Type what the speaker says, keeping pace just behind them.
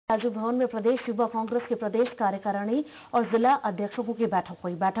राजीव भवन में प्रदेश युवा कांग्रेस के प्रदेश कार्यकारिणी और जिला अध्यक्षों की बैठक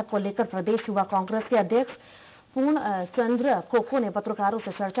हुई। बैठक को लेकर प्रदेश युवा कांग्रेस के अध्यक्ष पूर्णचंद्र कोको ने पत्रकारों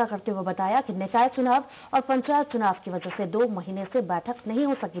से चर्चा करते हुए बताया कि निकाय चुनाव और पंचायत चुनाव की वजह से 2 महीने से बैठक नहीं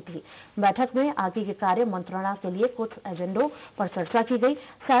हो सकी थी। बैठक में आगे के कार्य मंत्रणा के लिए कुछ एजेंडों पर चर्चा की गई,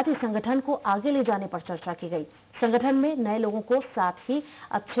 साथ ही संगठन को आगे ले जाने पर चर्चा की गई। संगठन में नए लोगों को, साथ ही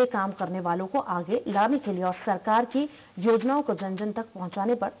अच्छे काम करने वालों को आगे लाने के लिए और सरकार की योजनाओं को जन जन तक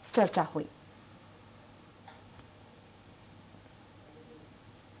पहुंचाने पर चर्चा हुई।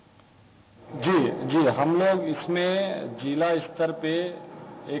 जी, हम लोग इसमें जिला स्तर पे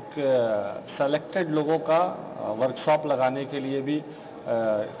एक सेलेक्टेड लोगों का वर्कशॉप लगाने के लिए भी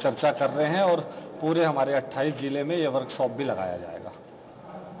चर्चा कर रहे हैं और पूरे हमारे 28 जिले में ये वर्कशॉप भी लगाया जाएगा।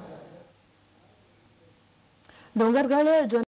 डोंगरगढ़